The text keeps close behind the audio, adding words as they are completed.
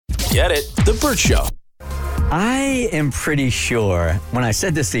Get it? The Burt Show. I am pretty sure, when I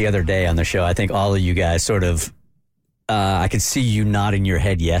said this the other day on the show, I think all of you guys sort of, I could see you nodding your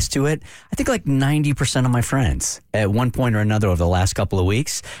head yes to it. I think like 90% of my friends at one point or another over the last couple of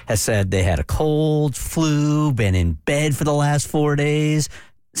weeks has said they had a cold, flu, been in bed for the last 4 days.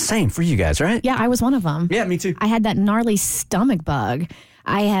 Same for you guys, right? Yeah, I was one of them. Yeah, me too. I had that gnarly stomach bug.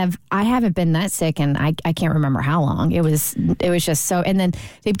 I haven't been that sick and I can't remember how long. It was just so, and then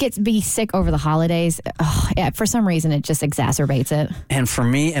to be sick over the holidays, for some reason it just exacerbates it. And for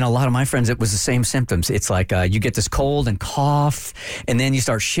me and a lot of my friends, it was the same symptoms. It's like you get this cold and cough, and then you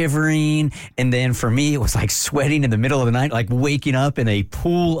start shivering. And then for me, it was like sweating in the middle of the night, like waking up in a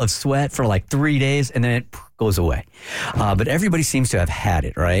pool of sweat for like 3 days, and then it goes away. But everybody seems to have had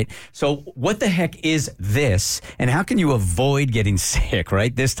it, right? So what the heck is this, and how can you avoid getting sick,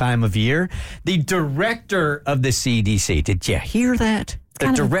 right, this time of year? The director of the CDC, did you hear that?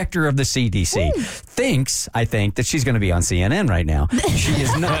 The director of the CDC thinks, I think, that she's going to be on CNN right now. She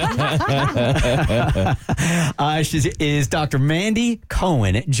is not. She is Dr. Mandy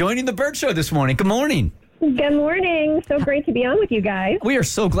Cohen joining the Burt Show this morning. Good morning. Good morning. So great to be on with you guys. We are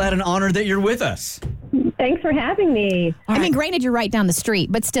so glad and honored that you're with us. Thanks for having me. I mean, granted, you're right down the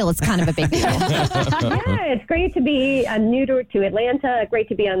street, but still, it's kind of a big deal. Yeah, it's great to be new to Atlanta. Great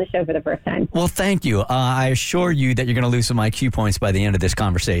to be on the show for the first time. Well, thank you. I assure you that you're going to lose some IQ points by the end of this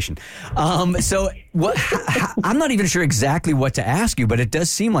conversation. So I'm not even sure exactly what to ask you, but it does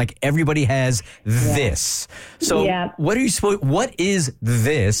seem like everybody has this. So what is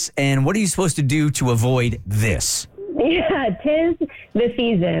this, and what are you supposed to do to avoid this? Yeah, 'tis the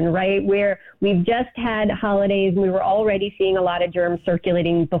season, right, where we've just had holidays. We were already seeing a lot of germs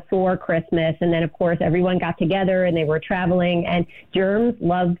circulating before Christmas. And then, of course, everyone got together and they were traveling. And germs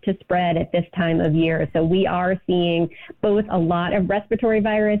love to spread at this time of year. So we are seeing both a lot of respiratory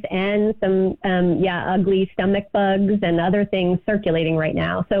virus and some, ugly stomach bugs and other things circulating right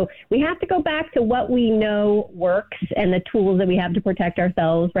now. So we have to go back to what we know works and the tools that we have to protect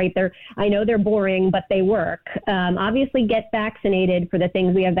ourselves, right? I know they're boring, but they work. Obviously, get vaccinated for the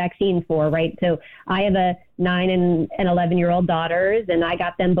things we have vaccines for, right? So I have a 9 and 11-year-old daughters, and I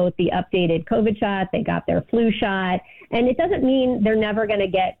got them both the updated COVID shot. They got their flu shot. And it doesn't mean they're never going to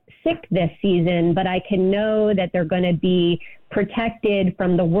get sick this season, but I can know that they're going to be protected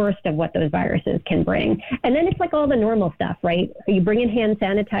from the worst of what those viruses can bring. And then it's like all the normal stuff, right? Are you bringing hand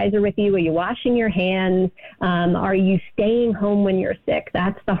sanitizer with you? Are you washing your hands? Are you staying home when you're sick?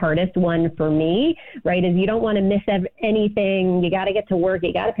 That's the hardest one for me, right? Is you don't want to miss anything. You got to get to work.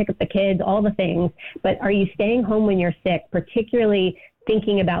 You got to pick up the kids, all the things. But are you staying home when you're sick, particularly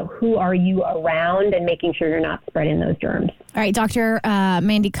thinking about who are you around and making sure you're not spreading those germs. All right, Dr.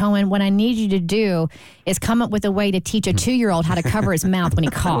 Mandy Cohen, what I need you to do is come up with a way to teach a 2-year-old how to cover his mouth when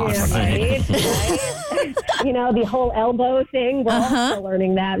he coughs. Yeah, right. You know, the whole elbow thing, we're also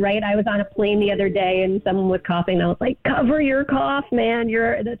learning that, right? I was on a plane the other day and someone was coughing and I was like, cover your cough, man,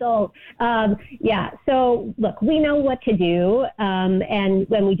 you're an adult. So look, we know what to do, and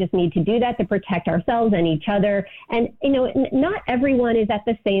when we just need to do that to protect ourselves and each other. And, you know, not everyone is at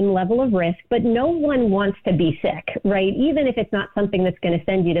the same level of risk, but no one wants to be sick, right? Even if it's not something that's going to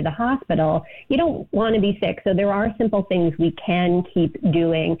send you to the hospital, you don't want to be sick. So there are simple things we can keep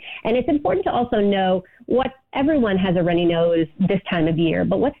doing. And it's important to also know what everyone has a runny nose this time of year,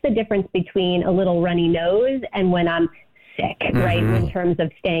 but what's the difference between a little runny nose and when I'm sick, right, in terms of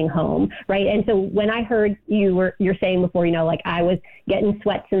staying home, right? And so when I heard you're saying before, you know, like I was getting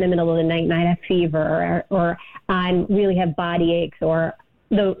sweats in the middle of the night and I have fever or I really have body aches or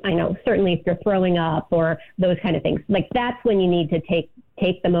though I know certainly if you're throwing up or those kind of things, like that's when you need to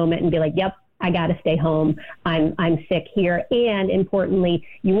take the moment and be like, yep, I got to stay home. I'm sick here. And importantly,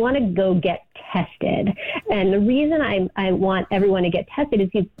 you want to go get tested. And the reason I want everyone to get tested is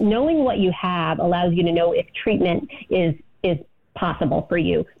because knowing what you have allows you to know if treatment is possible for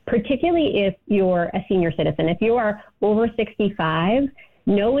you, particularly if you're a senior citizen. If you are over 65,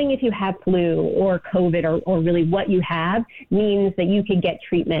 knowing if you have flu or COVID or really what you have means that you can get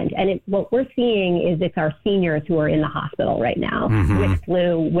treatment. And what we're seeing is it's our seniors who are in the hospital right now with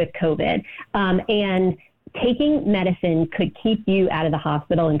flu, with COVID. And taking medicine could keep you out of the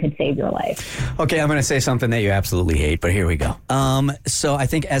hospital and could save your life. Okay, I'm going to say something that you absolutely hate, but here we go. So I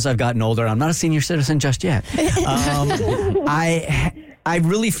think as I've gotten older, I'm not a senior citizen just yet. I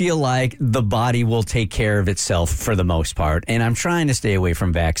really feel like the body will take care of itself for the most part. And I'm trying to stay away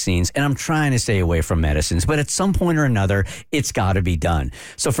from vaccines and I'm trying to stay away from medicines. But at some point or another, it's got to be done.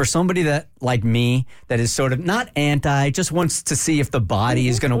 So for somebody that, like me, that is sort of not anti, just wants to see if the body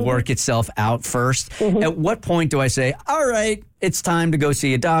is going to work itself out first, at what point do I say, all right, it's time to go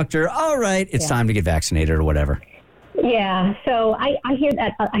see a doctor. All right, it's time to get vaccinated or whatever? Yeah, so I hear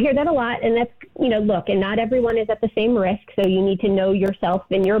that. I hear that a lot, and that's, look, and not everyone is at the same risk, so you need to know yourself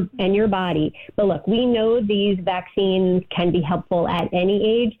and your body. But look, we know these vaccines can be helpful at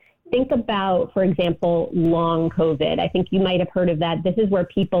any age. Think about, for example, long COVID. I think you might have heard of that. This is where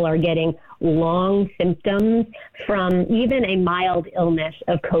people are getting long symptoms from even a mild illness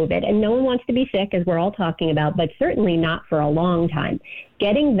of COVID. And no one wants to be sick, as we're all talking about, but certainly not for a long time.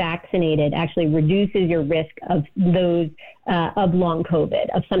 Getting vaccinated actually reduces your risk of those, of long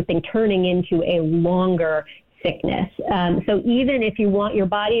COVID, of something turning into a longer sickness. So even if you want your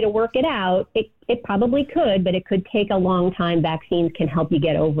body to work it out, it probably could, but it could take a long time. Vaccines can help you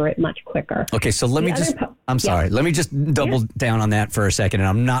get over it much quicker. Okay, so let me just double down on that for a second, and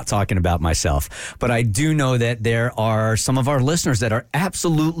I'm not talking about myself, but I do know that there are some of our listeners that are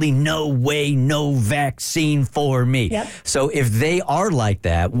absolutely no way, no vaccine for me. Yep. So if they are like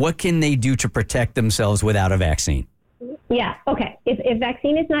that, what can they do to protect themselves without a vaccine? Yeah. Okay. If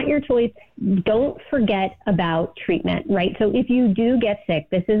vaccine is not your choice, don't forget about treatment, right? So if you do get sick,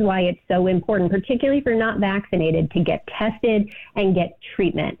 this is why it's so important, particularly if you're not vaccinated, to get tested and get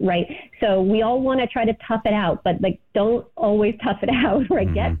treatment, right? So we all want to try to tough it out, but don't always tough it out, right?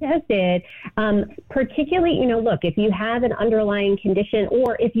 Mm-hmm. Get tested. Particularly, look, if you have an underlying condition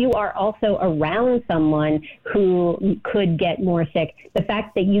or if you are also around someone who could get more sick, the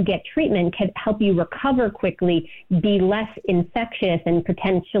fact that you get treatment can help you recover quickly, be less infectious, and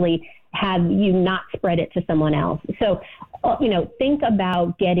potentially have you not spread it to someone else. So, think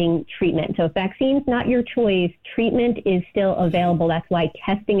about getting treatment. So if vaccine's not your choice, treatment is still available. That's why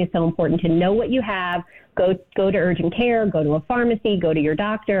testing is so important, to know what you have. Go to urgent care, go to a pharmacy, go to your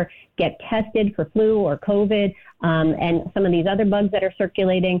doctor, get tested for flu or COVID, and some of these other bugs that are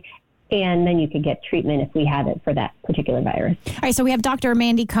circulating. And then you could get treatment if we have it for that particular virus. All right, so we have Dr.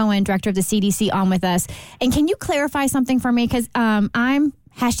 Mandy Cohen, director of the CDC, on with us. And can you clarify something for me? Because I'm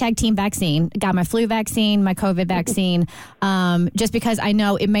 #team vaccine. Got my flu vaccine, my COVID vaccine, just because I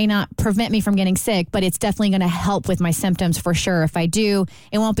know it may not prevent me from getting sick, but it's definitely going to help with my symptoms for sure. If I do,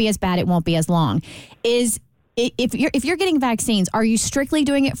 it won't be as bad. It won't be as long. If you're getting vaccines, are you strictly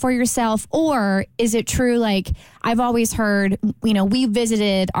doing it for yourself, or is it true? Like I've always heard, we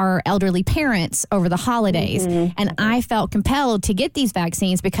visited our elderly parents over the holidays, and I felt compelled to get these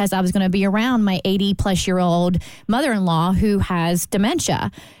vaccines because I was going to be around my 80-plus-year-old mother-in-law who has dementia.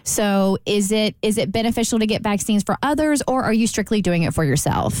 So is it beneficial to get vaccines for others, or are you strictly doing it for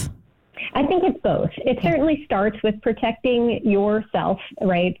yourself? I think it's both. It certainly starts with protecting yourself,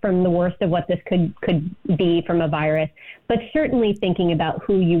 right, from the worst of what this could be from a virus, but certainly thinking about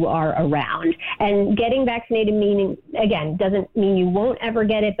who you are around. And getting vaccinated doesn't mean you won't ever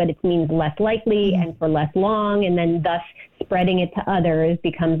get it, but it means less likely and for less long, and then thus spreading it to others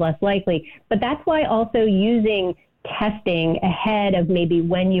becomes less likely. But that's why also using testing ahead of maybe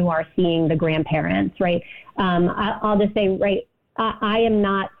when you are seeing the grandparents, right? I'll just say, right, I am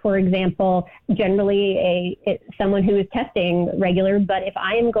not, for example, generally someone who is testing regular, but if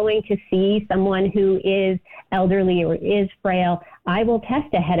I am going to see someone who is elderly or is frail, I will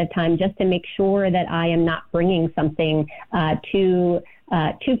test ahead of time just to make sure that I am not bringing something to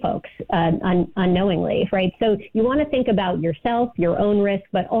folks unknowingly, right? So you want to think about yourself, your own risk,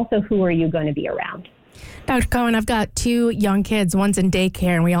 but also who are you going to be around. Dr. Cohen, I've got 2 young kids. One's in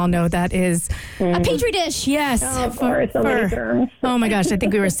daycare, and we all know that is a petri dish. Yes. Oh, my gosh. I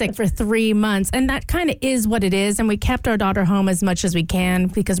think we were sick for 3 months. And that kind of is what it is. And we kept our daughter home as much as we can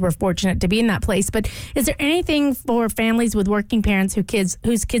because we're fortunate to be in that place. But is there anything for families with working parents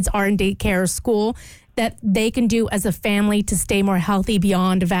whose kids are in daycare or school that they can do as a family to stay more healthy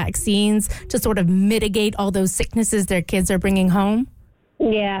beyond vaccines, to sort of mitigate all those sicknesses their kids are bringing home?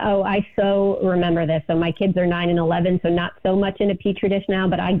 Yeah. Oh, I so remember this. So my kids are 9 and 11, so not so much in a petri dish now,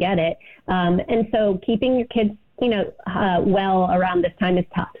 but I get it. And so keeping your kids, well around this time is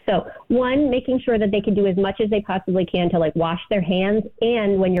tough. So one, making sure that they can do as much as they possibly can to wash their hands.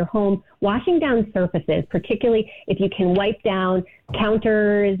 And when you're home, washing down surfaces, particularly if you can wipe down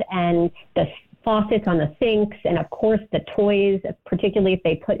counters and the faucets on the sinks, and of course the toys, particularly if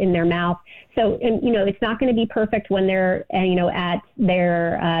they put in their mouth. So, it's not going to be perfect when they're, at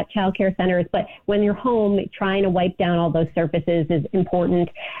their child care centers, but when you're home, trying to wipe down all those surfaces is important.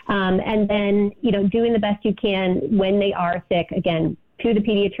 And then, doing the best you can when they are sick, again, to the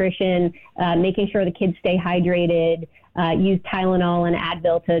pediatrician, making sure the kids stay hydrated, use Tylenol and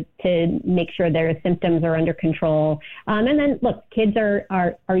Advil to make sure their symptoms are under control. And then, look, kids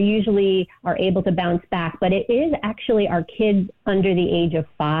are usually able to bounce back, but it is actually our kids under the age of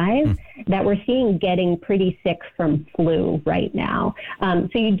 5 that we're seeing getting pretty sick from flu right now. So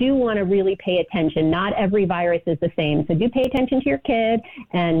you do want to really pay attention. Not every virus is the same. So do pay attention to your kid.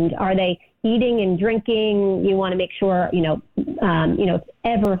 And are they eating and drinking? You want to make sure,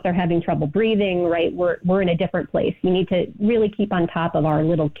 if they're having trouble breathing, right, we're in a different place. You need to really keep on top of our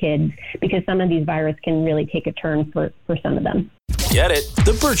little kids because some of these viruses can really take a turn for some of them. Get it?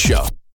 The Burt Show.